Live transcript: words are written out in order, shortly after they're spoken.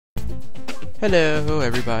Hello,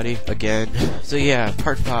 everybody, again. So yeah,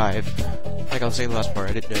 part 5. Like I was saying the last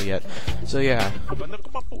part, I didn't know yet. So yeah,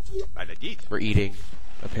 we're eating,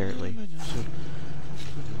 apparently.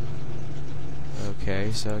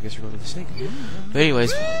 Okay, so I guess we're going to the sink. But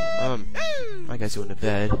anyways, my guy's going to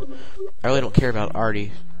bed. I really don't care about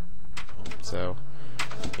Artie, so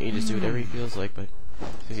he can just do whatever he feels like, but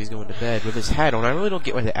since he's going to bed with his hat on, I really don't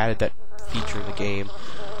get why they added that feature in the game.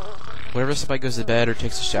 Whenever somebody goes to bed or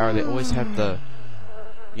takes a shower, they always have the,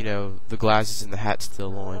 you know, the glasses and the hat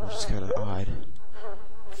still on, which is kind of odd.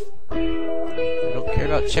 I don't care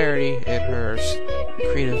about Charity and her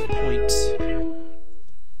creative points.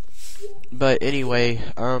 But anyway,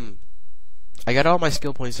 I got all my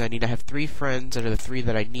skill points I need. I have 3 friends out of the 3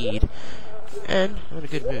 that I need, and I'm in a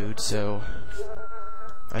good mood, so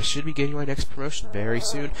I should be getting my next promotion very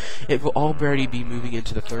soon. It will already be moving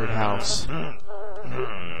into the 3rd house.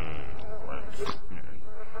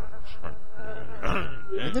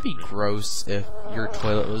 Wouldn't that be gross if your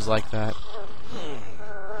toilet was like that?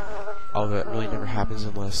 Although that really never happens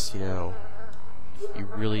unless, you know, you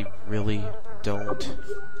really, really don't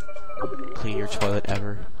clean your toilet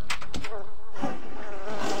ever.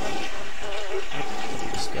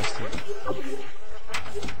 That's disgusting.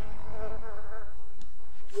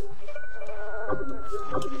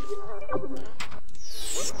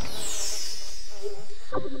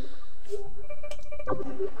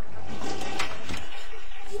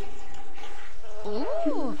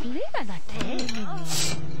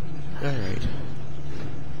 Alright.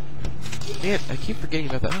 Man, I keep forgetting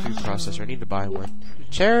about that food processor. I need to buy one.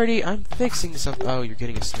 Charity, I'm fixing something. Oh, you're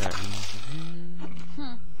getting a snack.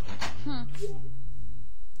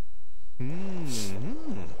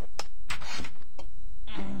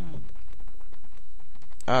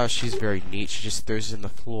 Oh, she's very neat. She just throws it in the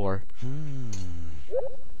floor.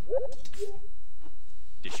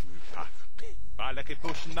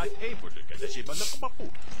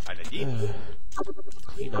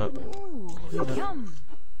 Clean up. Clean up.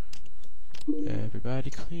 Everybody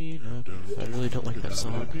clean up. I really don't like that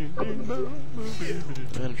song.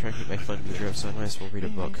 I'm trying to keep my fun meter up, so I might as well read a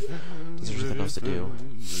book. Because there's nothing else to do.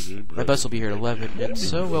 My bus will be here at 11, and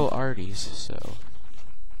so will Artie's, so...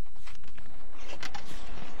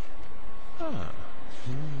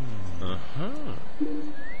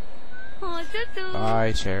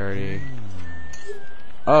 Bye, Charity.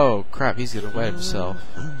 Oh, crap, he's gonna wet himself.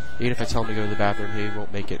 Even if I tell him to go to the bathroom, he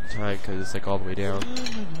won't make it in time, because it's like all the way down.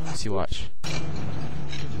 See, watch.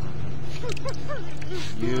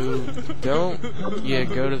 You don't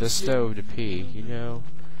go to the stove to pee, you know?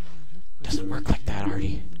 Doesn't work like that,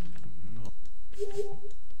 Artie.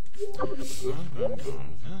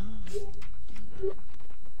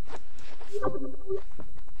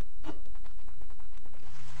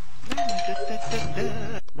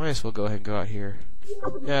 Might as well go ahead and go out here.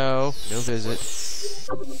 No visit.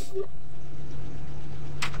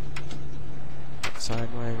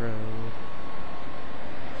 Outside my road.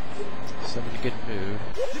 So I'm in a good mood.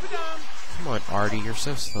 Come on, Artie, you're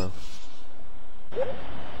so slow.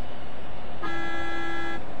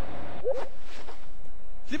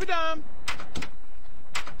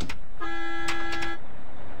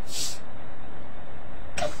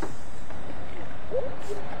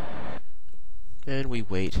 And we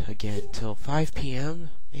wait again till 5 p.m.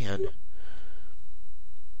 Man.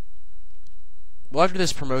 Well, after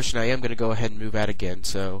this promotion, I am going to go ahead and move out again,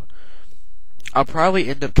 so I'll probably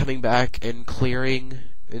end up coming back and clearing,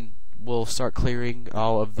 and we'll start clearing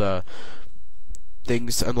all of the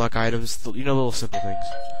things to unlock items, you know, little simple things.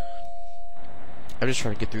 I'm just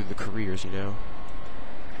trying to get through the careers, you know.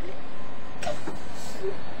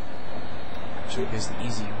 Show you guys the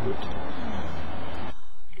easy route.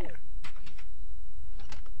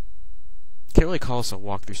 Can't really call this a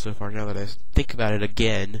walkthrough so far now that I think about it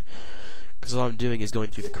again, because all I'm doing is going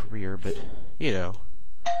through the career, but, you know.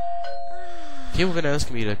 People have been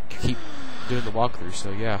asking me to keep doing the walkthrough,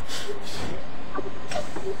 so yeah.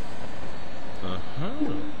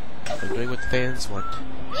 I'm doing what the fans want.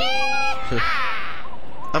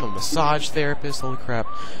 I'm a massage therapist, holy crap.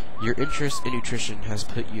 Your interest in nutrition has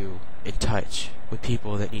put you in touch with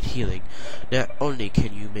people that need healing. Not only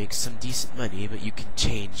can you make some decent money, but you can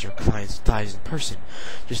change your clients' lives in person.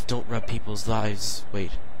 Just don't rub people's lives...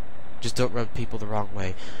 Wait. Just don't rub people the wrong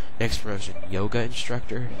way. Next promotion, yoga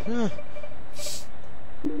instructor?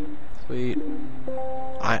 Sweet.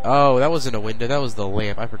 Oh, that wasn't a window, that was the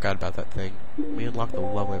lamp. I forgot about that thing. We unlocked the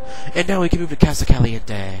love lamp. And now we can move to Casa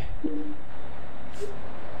Caliente.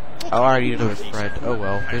 Oh, I need another friend. Oh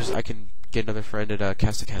well, I can get another friend at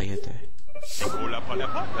Casa Caliente.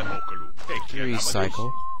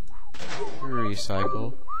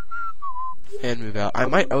 Recycle. and move out. I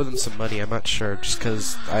might owe them some money, I'm not sure, just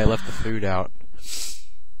because I left the food out.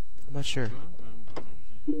 I'm not sure.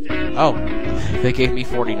 Oh, they gave me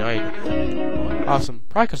 49. Awesome.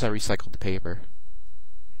 Probably because I recycled the paper.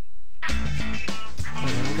 I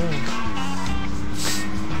don't know.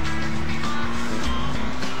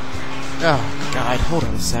 Oh, God, hold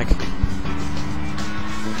on a sec.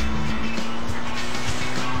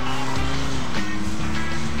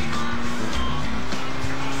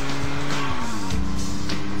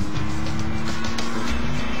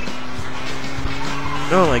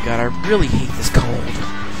 Oh my God, I really hate this cold.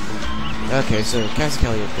 Okay, so Cass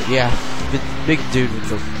Kelly, yeah, the big dude with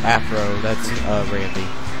the afro, that's Randy.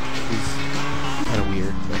 He's kind of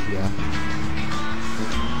weird, but yeah.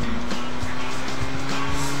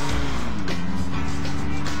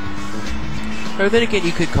 Or then again,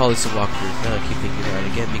 you could call this a walkthrough. Now I keep thinking about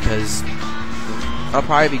it again, because I'll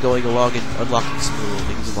probably be going along and unlocking some little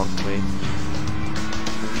things along the way.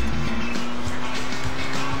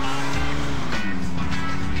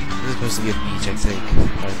 This is supposed to be a beach, I think.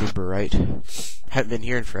 If I remember right. Haven't been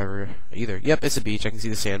here in forever either. Yep, it's a beach. I can see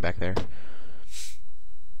the sand back there.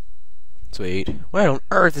 Sweet. What on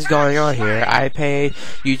earth is going on here? I paid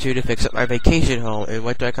you two to fix up my vacation home, and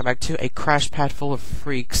what do I come back to? A crash pad full of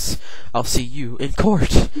freaks. I'll see you in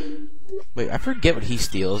court. Wait, I forget what he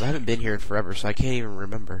steals. I haven't been here in forever, so I can't even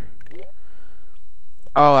remember.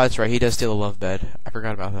 Oh, that's right. He does steal a love bed. I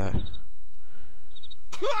forgot about that.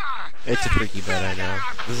 It's a freaky bed, I know.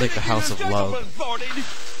 This is like the house of love.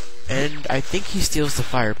 And I think he steals the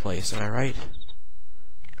fireplace, am I right?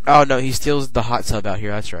 Oh, no, he steals the hot tub out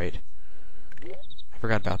here, that's right. I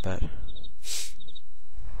forgot about that.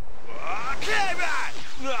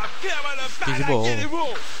 He's a bull.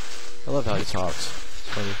 I love how he talks. It's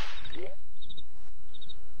funny.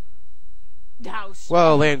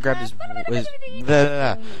 Whoa, land grab is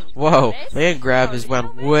whoa, land grab is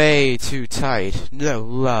wound way too tight. No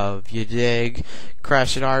love, you dig?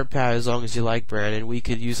 Crash at our pad as long as you like, Brandon. We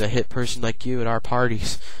could use a hit person like you at our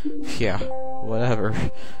parties. Yeah,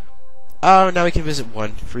 whatever. Oh, now we can visit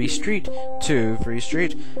 1 free street, 2 free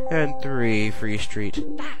street, and 3 free street.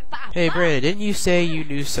 Hey, Brandon, didn't you say you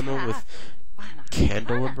knew someone with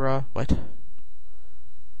candelabra? What?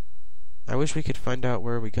 I wish we could find out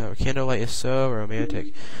where we go. Candlelight is so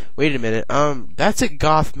romantic. Wait a minute. That's at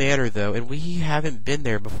Goth Manor, though, and we haven't been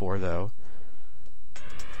there before, though.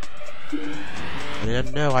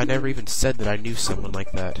 And no, I never even said that I knew someone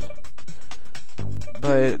like that.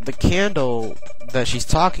 But the candle that she's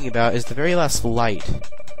talking about is the very last light,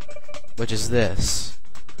 which is this.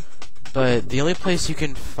 But the only place you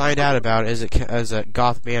can find out about is at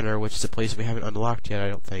Goth Manor, which is a place we haven't unlocked yet, I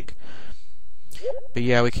don't think. But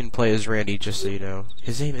yeah, we can play as Randy, just so you know.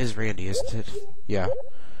 His name is Randy, isn't it? Yeah.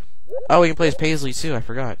 Oh, we can play as Paisley, too, I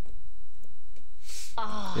forgot.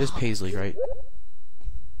 It is Paisley, right?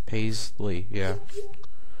 Paisley, yeah.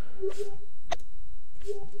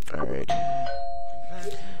 Alright.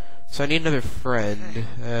 So I need another friend.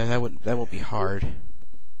 That won't be hard.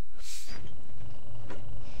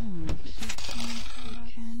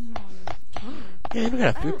 Yeah, we don't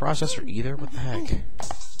got a food processor either. What the heck?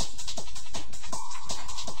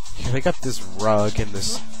 Yeah, they got this rug and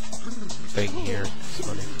this thing here. It's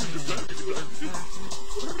funny.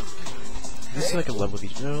 This is like a level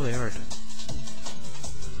beach. No, they aren't.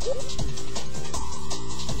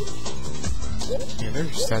 Yeah, their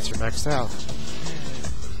stats are maxed out.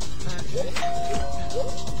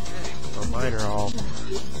 Oh, mine are all...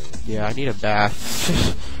 Yeah, I need a bath.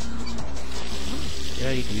 Yeah,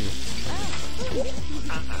 I need to use it.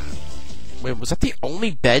 Wait, was that the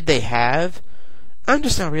only bed they have? I'm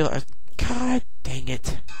just not realizing. God dang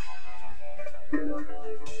it.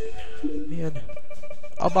 Man.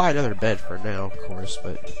 I'll buy another bed for now, of course,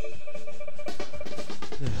 but...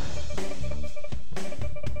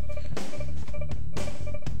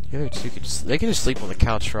 The other two they can just sleep on the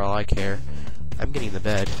couch for all I care. I'm getting the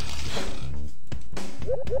bed.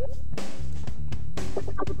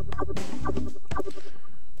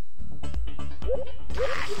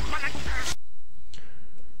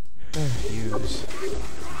 Use.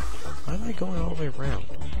 Why am I going all the way around?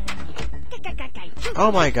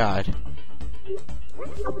 Oh my god.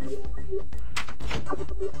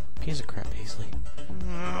 Piece of crap, Paisley.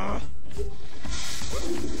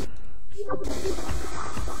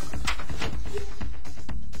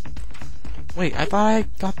 Wait, I thought I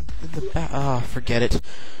got in the back. Oh, forget it.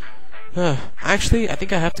 Actually, I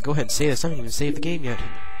think I have to go ahead and save this. I haven't even saved the game yet.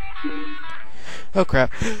 Oh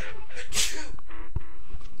crap.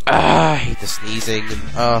 I hate the sneezing and,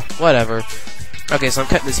 whatever. Okay, so I'm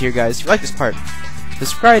cutting this here, guys. If you like this part,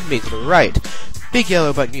 subscribe to me to the right. big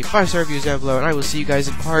yellow button, give me 5-star reviews down below, and I will see you guys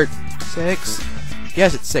in part 6.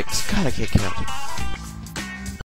 Yes, it's 6. God, I can't count.